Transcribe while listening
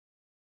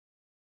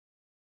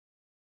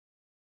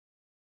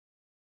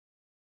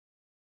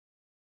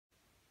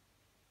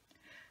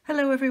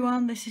Hello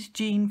everyone, this is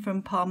Jean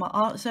from Parma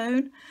Art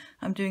Zone.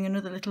 I'm doing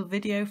another little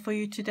video for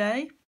you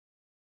today.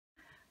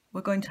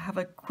 We're going to have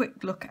a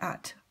quick look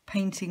at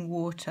painting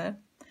water.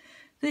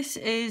 This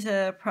is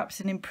perhaps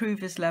an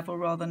improver's level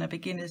rather than a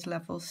beginner's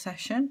level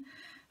session,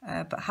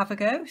 but have a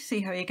go,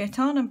 see how you get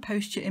on and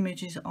post your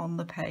images on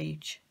the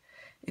page.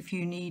 If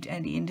you need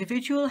any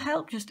individual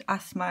help, just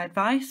ask my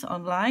advice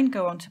online,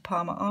 go on to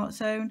Parma Art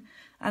Zone,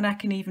 and I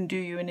can even do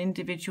you an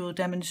individual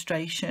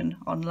demonstration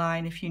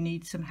online if you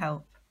need some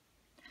help.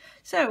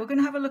 So we're going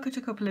to have a look at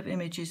a couple of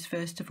images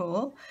first of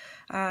all,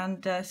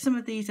 and some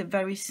of these are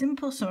very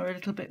simple, some are a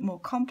little bit more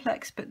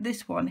complex, but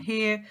this one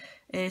here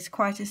is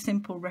quite a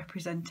simple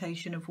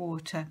representation of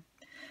water.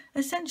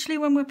 Essentially,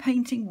 when we're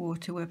painting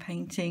water, we're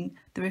painting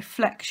the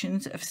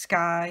reflections of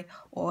sky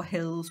or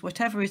hills,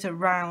 whatever is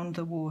around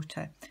the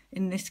water.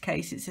 In this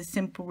case, it's a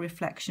simple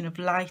reflection of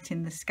light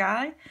in the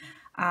sky,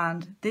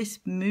 and this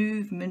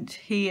movement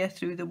here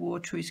through the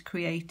water is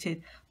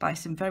created by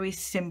some very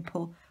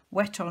simple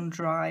wet on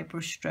dry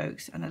brush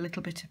strokes and a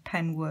little bit of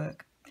pen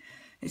work.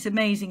 It's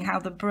amazing how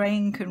the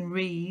brain can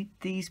read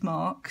these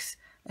marks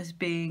as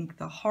being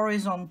the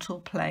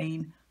horizontal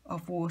plane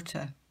of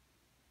water.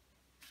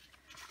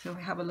 So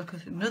we have a look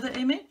at another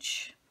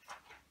image.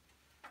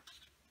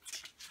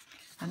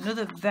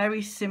 Another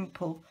very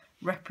simple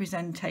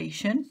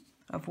representation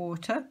of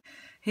water.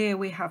 Here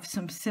we have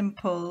some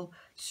simple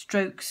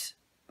strokes,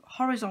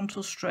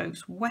 horizontal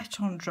strokes, wet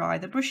on dry.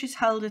 The brush is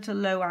held at a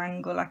low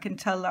angle. I can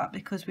tell that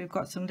because we've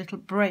got some little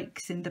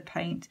breaks in the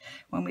paint.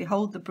 When we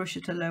hold the brush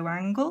at a low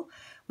angle,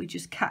 we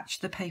just catch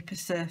the paper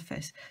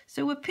surface.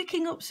 So we're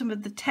picking up some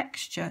of the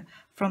texture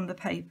from the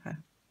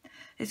paper.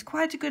 It's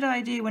quite a good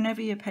idea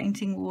whenever you're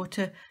painting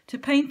water to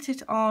paint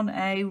it on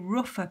a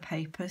rougher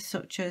paper,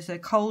 such as a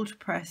cold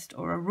pressed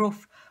or a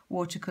rough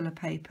watercolour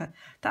paper.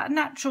 That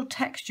natural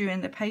texture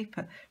in the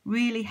paper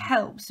really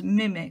helps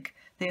mimic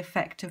the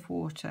effect of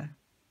water.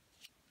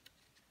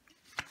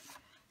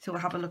 So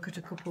we'll have a look at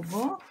a couple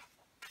more.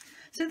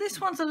 So this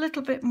one's a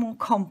little bit more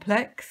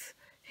complex.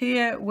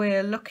 Here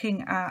we're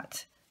looking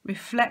at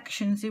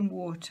reflections in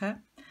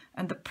water,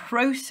 and the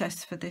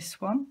process for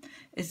this one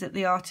is that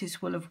the artist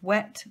will have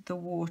wet the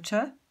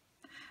water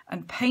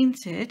and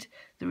painted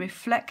the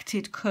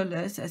reflected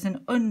colours as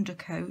an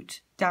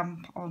undercoat,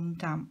 damp on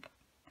damp.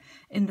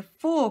 In the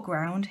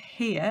foreground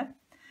here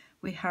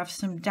we have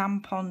some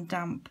damp on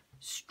damp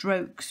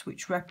strokes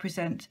which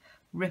represent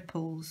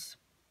ripples.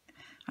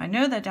 I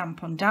know they're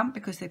damp on damp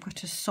because they've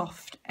got a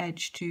soft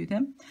edge to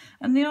them,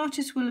 and the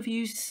artist will have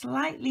used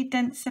slightly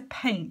denser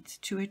paint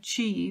to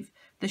achieve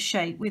the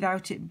shape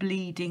without it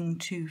bleeding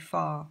too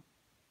far.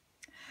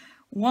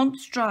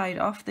 Once dried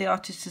off, the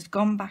artist has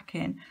gone back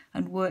in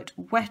and worked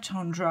wet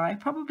on dry,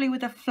 probably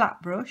with a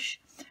flat brush,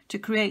 to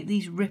create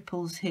these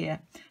ripples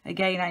here.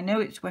 Again, I know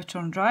it's wet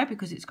on dry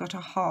because it's got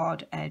a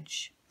hard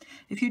edge.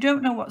 If you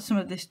don't know what some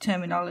of this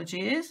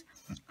terminology is,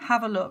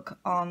 have a look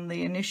on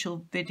the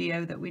initial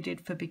video that we did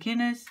for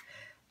beginners,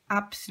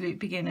 Absolute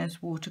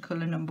Beginners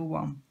Watercolour number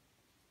 1.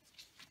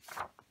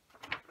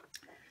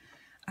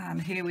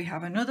 And here we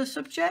have another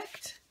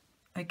subject.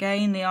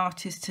 Again, the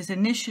artist has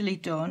initially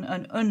done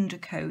an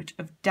undercoat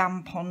of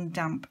damp on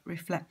damp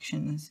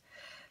reflections.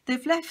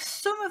 They've left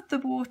some of the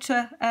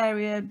water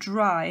area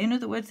dry. In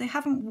other words, they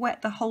haven't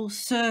wet the whole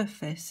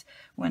surface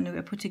when they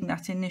were putting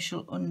that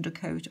initial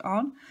undercoat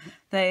on.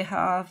 They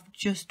have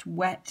just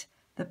wet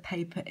the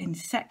paper in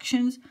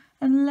sections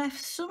and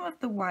left some of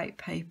the white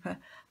paper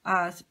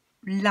as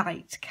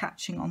light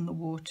catching on the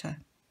water.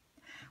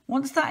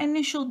 Once that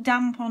initial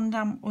damp on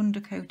damp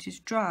undercoat is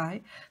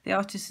dry, the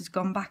artist has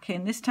gone back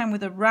in, this time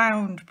with a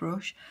round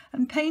brush,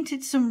 and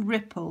painted some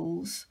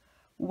ripples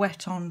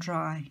wet on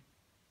dry.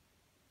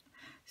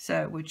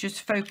 So we're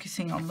just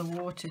focusing on the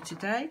water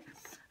today,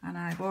 and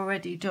I've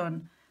already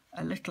done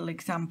a little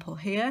example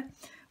here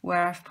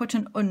where I've put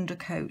an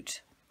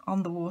undercoat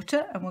on the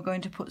water and we're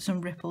going to put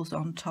some ripples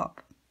on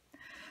top.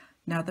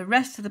 Now the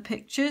rest of the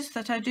pictures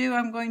that I do,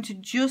 I'm going to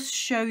just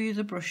show you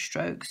the brush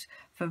strokes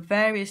for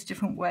various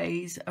different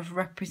ways of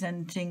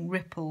representing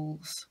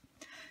ripples.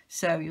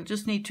 So you'll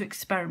just need to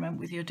experiment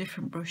with your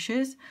different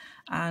brushes,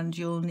 and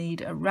you'll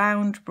need a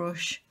round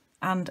brush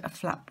and a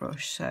flat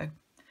brush. So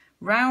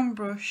round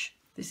brush,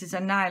 this is a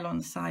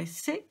nylon size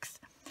 6,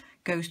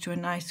 goes to a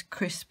nice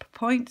crisp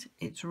point,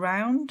 it's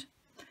round,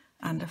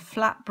 and a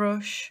flat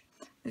brush,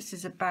 this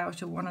is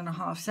about a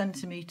 1.5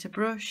 centimetre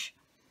brush,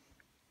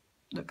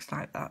 looks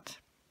like that.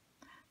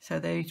 So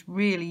they're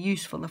really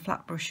useful, the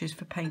flat brushes,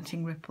 for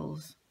painting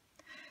ripples.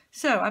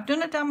 So I've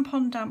done a damp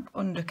on damp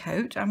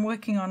undercoat. I'm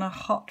working on a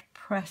hot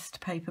pressed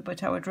paper,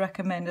 but I would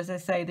recommend, as I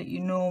say, that you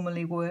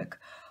normally work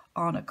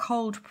on a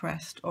cold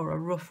pressed or a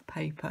rough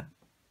paper.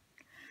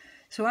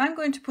 So I'm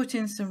going to put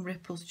in some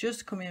ripples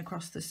just coming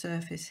across the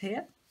surface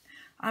here.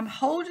 I'm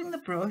holding the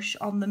brush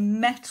on the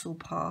metal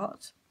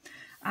part,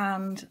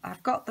 and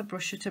I've got the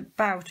brush at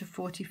about a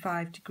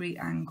 45-degree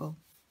angle.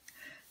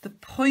 The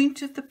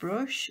point of the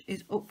brush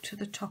is up to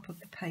the top of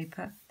the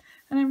paper,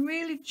 and I'm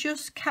really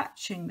just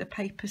catching the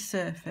paper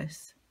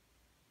surface.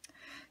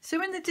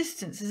 So in the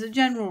distance, as a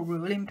general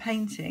rule in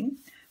painting,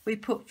 we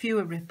put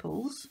fewer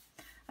ripples,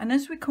 and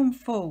as we come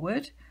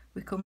forward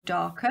we come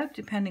darker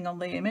depending on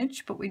the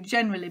image, but we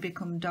generally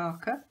become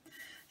darker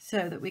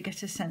so that we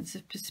get a sense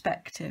of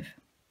perspective.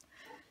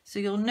 So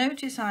you'll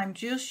notice I'm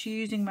just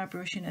using my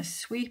brush in a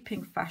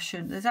sweeping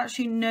fashion. There's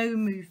actually no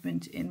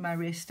movement in my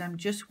wrist. I'm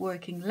just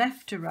working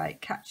left to right,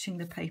 catching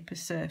the paper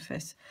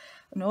surface.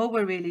 And all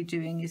we're really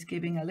doing is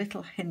giving a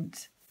little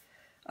hint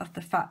of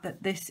the fact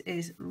that this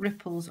is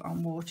ripples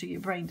on water.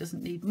 Your brain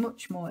doesn't need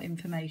much more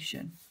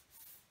information.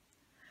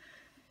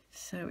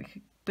 So we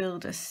could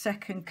build a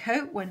second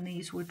coat when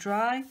these were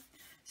dry.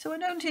 So I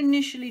don't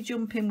initially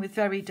jump in with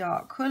very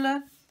dark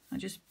colour. I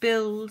just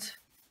build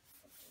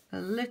a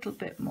little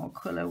bit more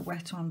colour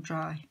wet on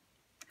dry.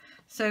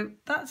 So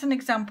that's an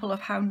example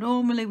of how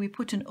normally we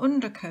put an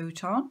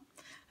undercoat on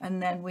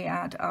and then we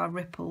add our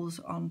ripples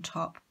on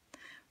top.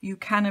 You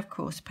can of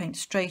course paint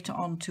straight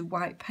onto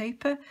white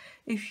paper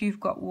if you've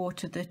got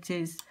water that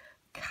is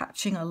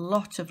catching a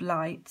lot of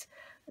light.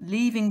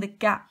 Leaving the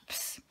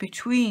gaps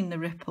between the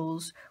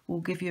ripples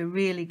will give you a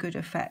really good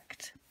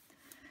effect.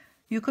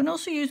 You can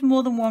also use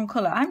more than one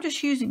colour. I'm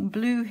just using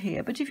blue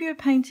here, but if you're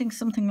painting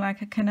something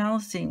like a canal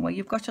scene where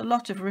you've got a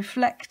lot of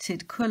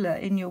reflected colour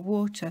in your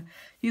water,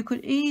 you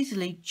could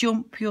easily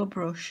jump your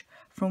brush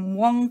from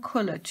one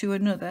colour to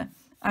another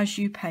as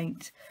you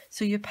paint.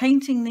 So you're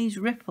painting these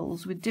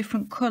ripples with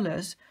different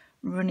colours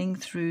running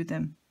through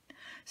them.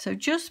 So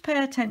just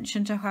pay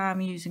attention to how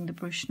I'm using the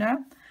brush now.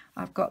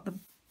 I've got the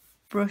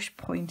brush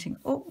pointing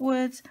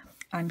upwards.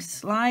 I'm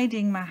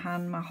sliding my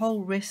hand, my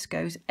whole wrist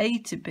goes A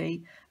to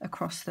B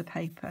across the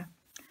paper.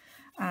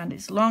 And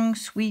it's long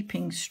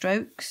sweeping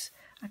strokes.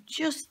 I'm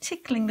just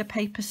tickling the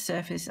paper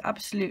surface,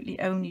 absolutely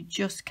only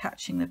just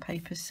catching the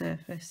paper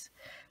surface.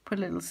 Put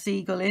a little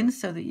seagull in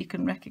so that you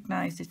can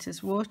recognise it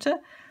as water.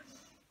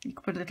 You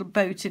can put a little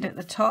boat in at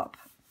the top.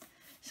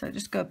 So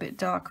just go a bit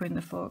darker in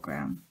the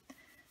foreground.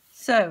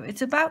 So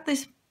it's about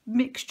this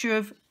mixture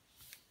of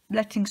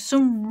letting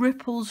some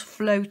ripples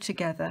flow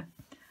together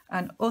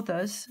and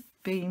others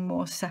being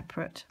more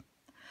separate.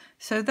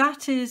 So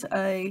that is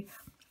a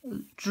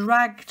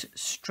dragged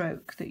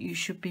stroke that you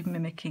should be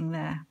mimicking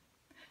there.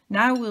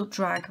 Now we'll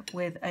drag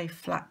with a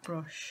flat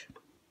brush.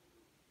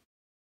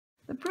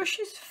 The brush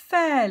is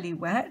fairly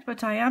wet,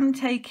 but I am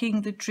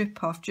taking the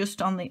drip off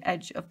just on the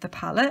edge of the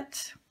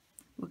palette.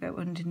 We'll go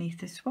underneath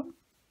this one.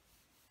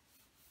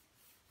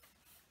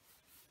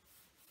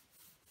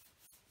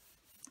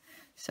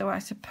 So I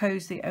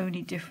suppose the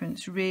only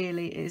difference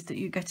really is that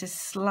you get a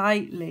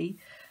slightly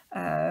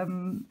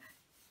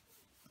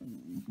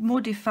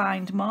more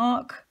defined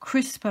mark,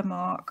 crisper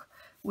mark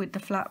with the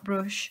flat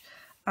brush,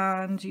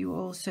 and you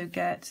also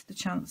get the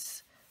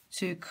chance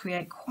to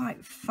create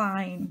quite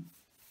fine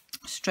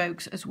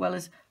strokes, as well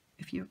as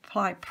if you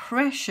apply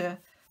pressure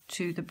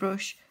to the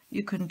brush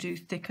you can do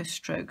thicker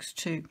strokes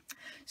too.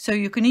 So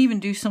you can even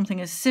do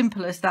something as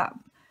simple as that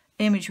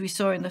image we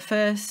saw in the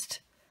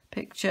first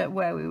picture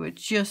where we were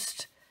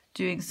just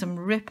doing some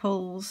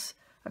ripples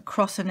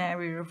across an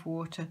area of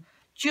water,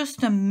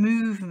 just a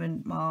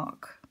movement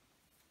mark.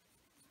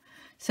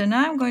 So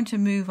now I'm going to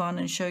move on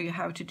and show you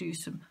how to do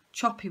some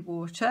choppy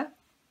water.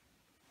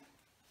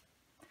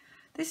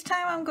 This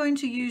time I'm going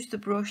to use the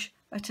brush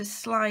at a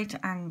slight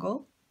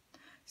angle.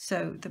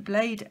 So the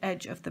blade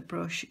edge of the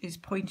brush is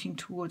pointing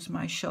towards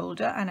my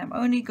shoulder and I'm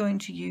only going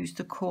to use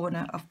the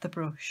corner of the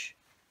brush.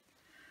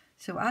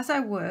 So as I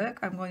work,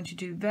 I'm going to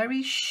do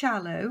very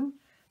shallow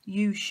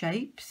U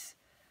shapes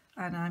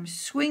and I'm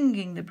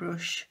swinging the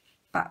brush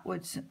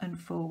backwards and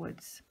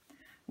forwards.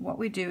 What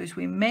we do is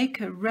we make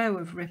a row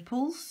of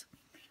ripples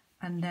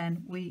and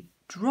then we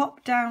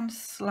drop down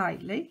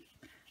slightly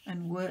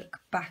and work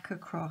back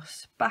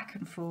across, back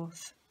and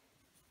forth.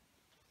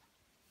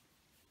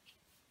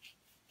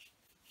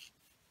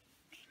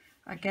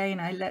 Again,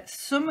 I let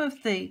some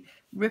of the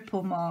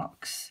ripple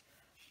marks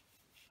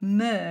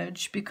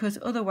merge because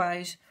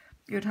otherwise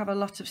you'd have a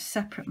lot of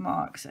separate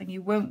marks and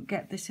you won't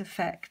get this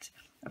effect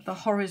of the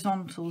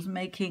horizontals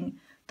making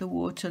the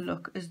water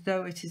look as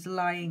though it is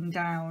lying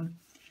down.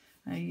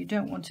 You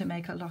don't want to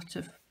make a lot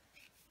of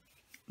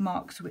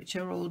marks which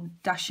are all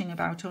dashing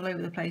about all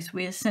over the place.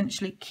 We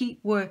essentially keep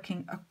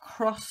working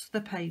across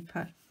the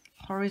paper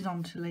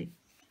horizontally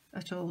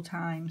at all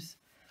times.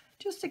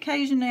 Just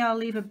occasionally I'll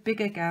leave a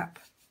bigger gap.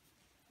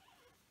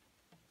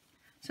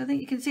 So I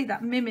think you can see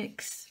that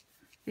mimics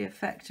the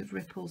effect of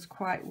ripples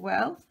quite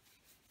well.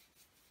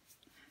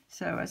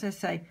 So as I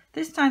say,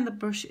 this time the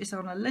brush is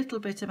on a little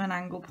bit of an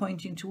angle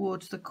pointing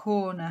towards the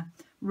corner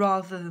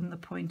rather than the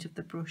point of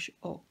the brush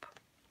up.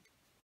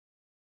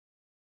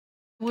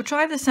 We'll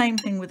try the same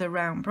thing with a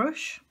round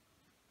brush.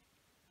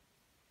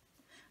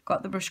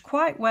 Got the brush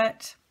quite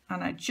wet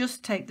and I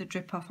just take the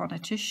drip off on a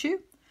tissue.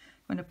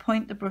 I'm going to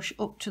point the brush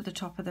up to the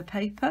top of the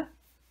paper.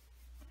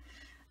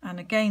 And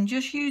again,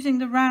 just using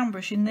the round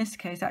brush in this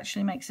case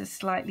actually makes a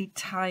slightly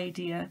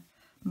tidier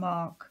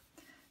mark.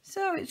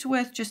 So it's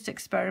worth just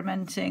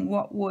experimenting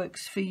what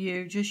works for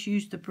you. Just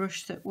use the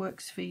brush that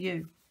works for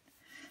you.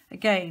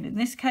 Again, in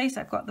this case,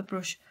 I've got the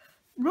brush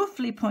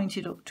roughly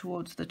pointed up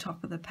towards the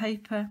top of the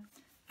paper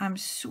I'm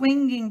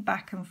swinging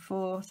back and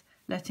forth,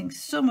 letting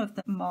some of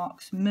the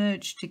marks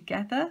merge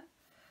together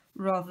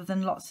rather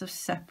than lots of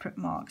separate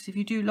marks. If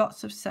you do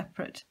lots of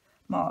separate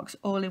marks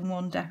all in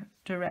one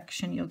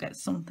direction, you'll get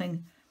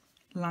something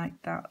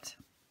like that.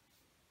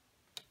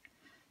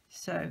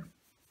 So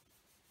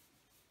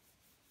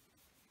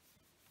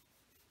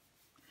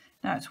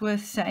now it's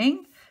worth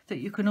saying that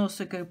you can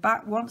also go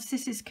back, once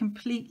this is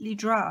completely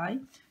dry,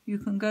 you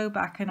can go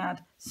back and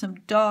add some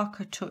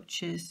darker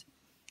touches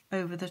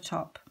over the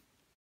top.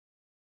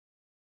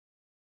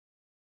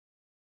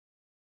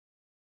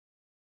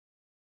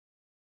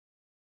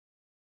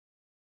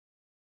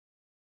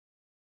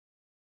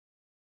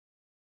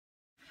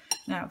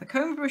 Now the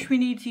comb brush we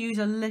need to use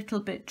a little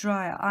bit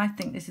drier. I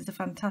think this is a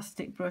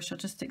fantastic brush. I'll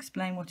just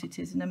explain what it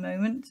is in a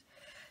moment.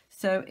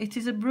 So it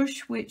is a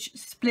brush which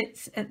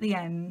splits at the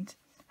end,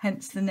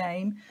 hence the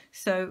name.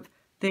 So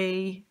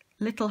the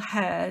little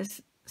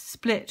hairs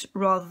split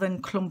rather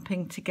than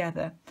clumping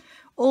together.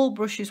 All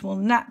brushes will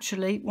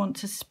naturally want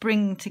to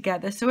spring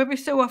together, so every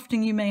so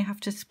often you may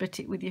have to split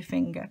it with your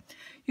finger.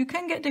 You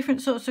can get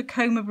different sorts of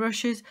comb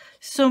brushes.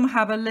 Some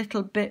have a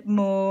little bit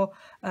more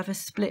of a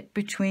split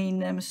between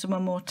them, some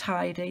are more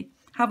tidy.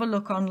 Have a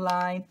look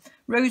online.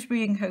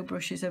 Roseberry & Co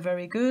brushes are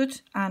very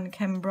good, and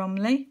Ken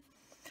Bromley.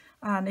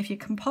 And if you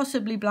can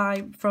possibly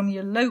buy from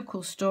your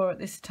local store at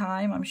this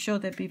time, I'm sure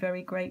they'd be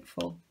very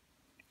grateful.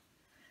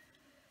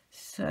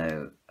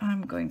 So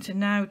I'm going to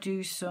now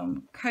do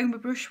some comb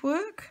brush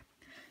work.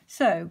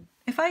 So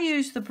if I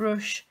use the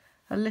brush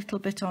a little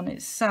bit on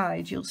its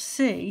side, you'll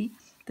see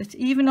that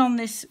even on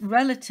this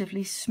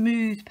relatively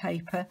smooth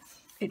paper,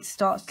 it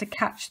starts to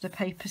catch the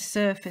paper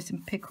surface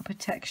and pick up a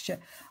texture.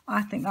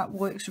 I think that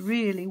works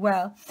really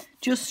well.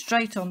 Just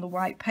straight on the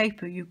white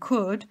paper, you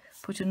could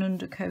put an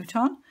undercoat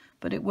on,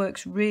 but it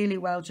works really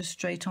well just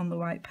straight on the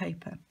white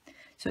paper.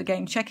 So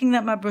again, checking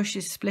that my brush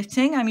is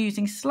splitting, I'm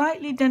using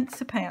slightly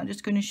denser paint. I'm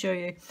just going to show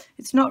you.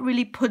 It's not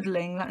really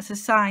puddling, that's a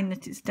sign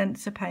that it's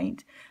denser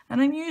paint.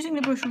 And I'm using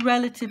the brush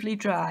relatively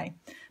dry.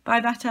 By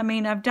that I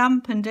mean I've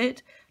dampened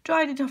it,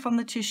 dried it off on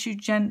the tissue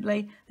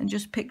gently, and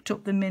just picked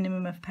up the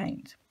minimum of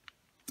paint.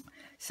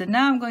 So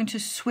now I'm going to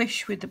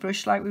swish with the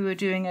brush like we were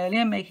doing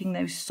earlier, making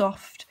those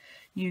soft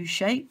U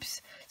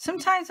shapes.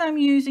 Sometimes I'm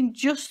using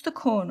just the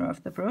corner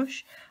of the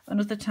brush,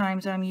 and other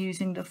times I'm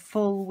using the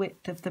full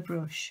width of the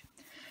brush.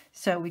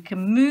 So we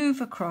can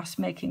move across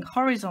making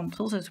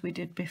horizontals as we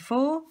did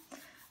before,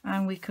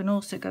 and we can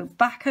also go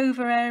back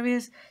over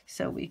areas,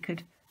 so we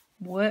could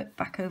work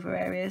back over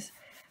areas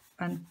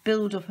and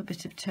build up a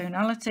bit of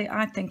tonality.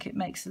 I think it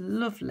makes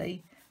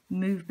lovely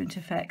movement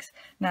effects.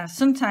 Now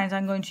sometimes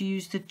I'm going to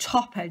use the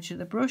top edge of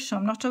the brush, so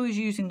I'm not always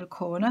using the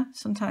corner,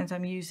 sometimes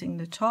I'm using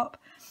the top,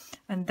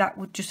 and that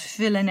would just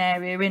fill an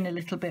area in a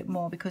little bit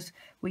more because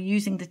we're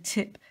using the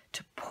tip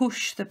to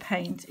push the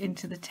paint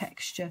into the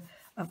texture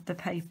of the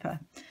paper.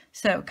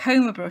 So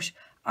comb brush,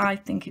 I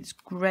think it's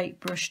a great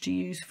brush to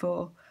use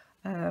for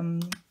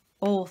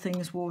all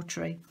things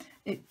watery.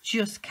 It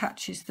just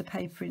catches the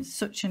paper in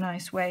such a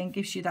nice way and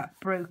gives you that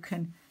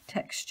broken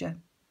texture.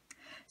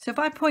 So if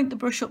I point the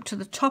brush up to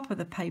the top of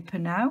the paper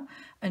now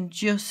and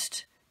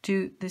just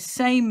do the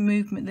same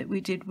movement that we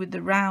did with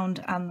the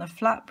round and the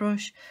flat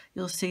brush,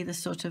 you'll see the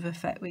sort of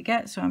effect we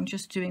get. So I'm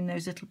just doing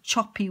those little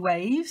choppy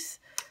waves,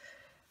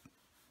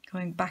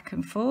 going back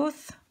and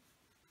forth.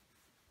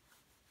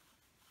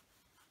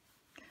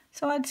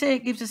 So I'd say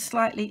it gives a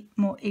slightly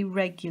more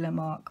irregular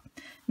mark.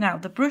 Now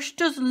the brush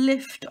does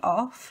lift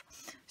off,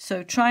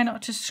 so try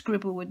not to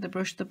scribble with the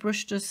brush. The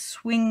brush does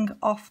swing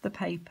off the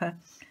paper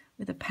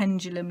with a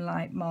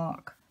pendulum-like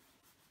mark.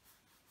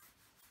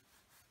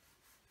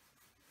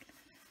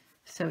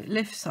 So it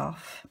lifts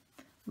off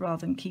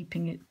rather than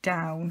keeping it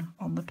down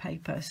on the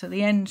paper. So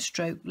the end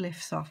stroke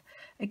lifts off.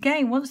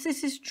 Again, once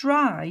this is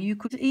dry, you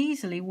could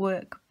easily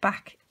work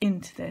back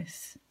into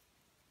this.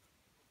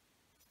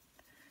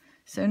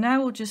 So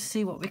now we'll just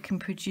see what we can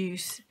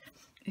produce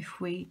if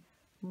we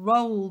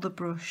roll the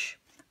brush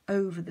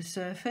over the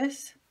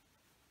surface.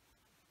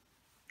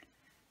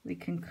 We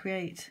can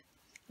create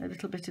a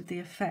little bit of the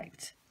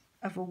effect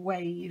of a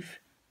wave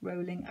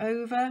rolling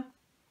over.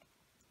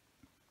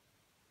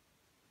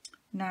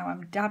 Now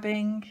I'm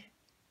dabbing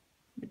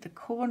with the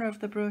corner of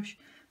the brush,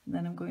 and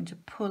then I'm going to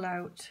pull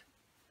out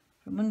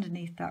from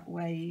underneath that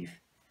wave,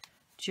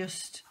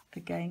 just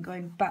again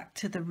going back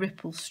to the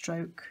ripple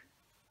stroke.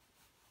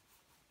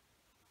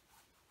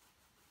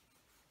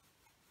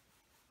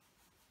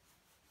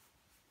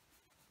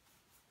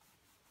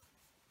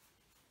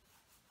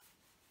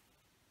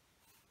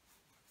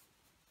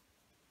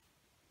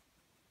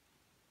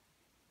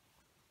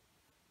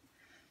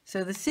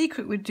 So the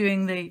secret with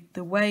doing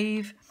the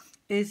wave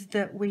is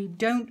that we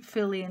don't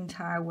fill the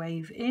entire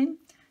wave in.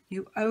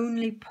 You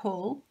only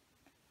pull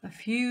a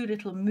few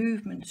little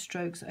movement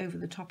strokes over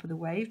the top of the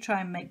wave.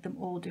 Try and make them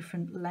all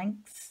different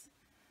lengths,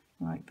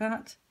 like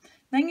that.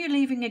 Then you're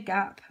leaving a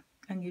gap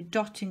and you're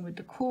dotting with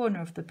the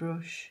corner of the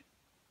brush.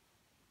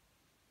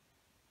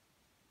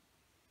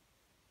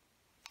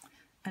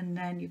 And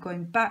then you're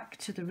going back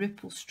to the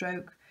ripple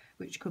stroke,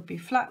 which could be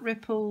flat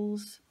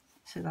ripples,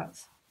 so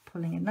that's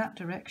pulling in that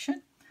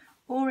direction.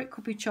 Or it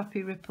could be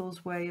choppy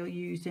ripples where you're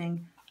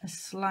using a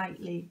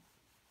slightly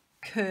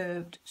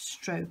curved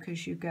stroke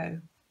as you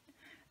go.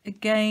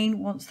 Again,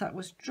 once that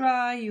was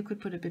dry, you could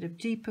put a bit of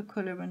deeper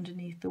colour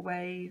underneath the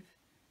wave.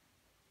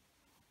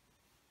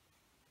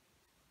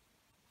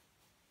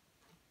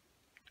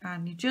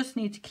 And you just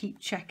need to keep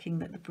checking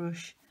that the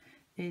brush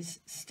is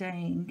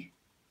staying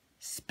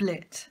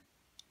split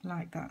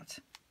like that.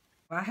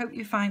 I hope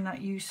you find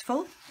that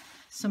useful.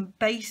 Some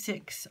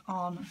basics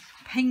on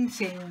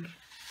painting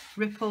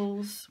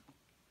ripples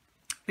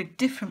with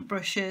different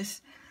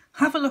brushes.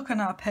 Have a look on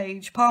our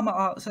page, Parma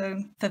Art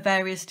Zone, for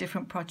various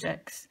different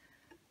projects.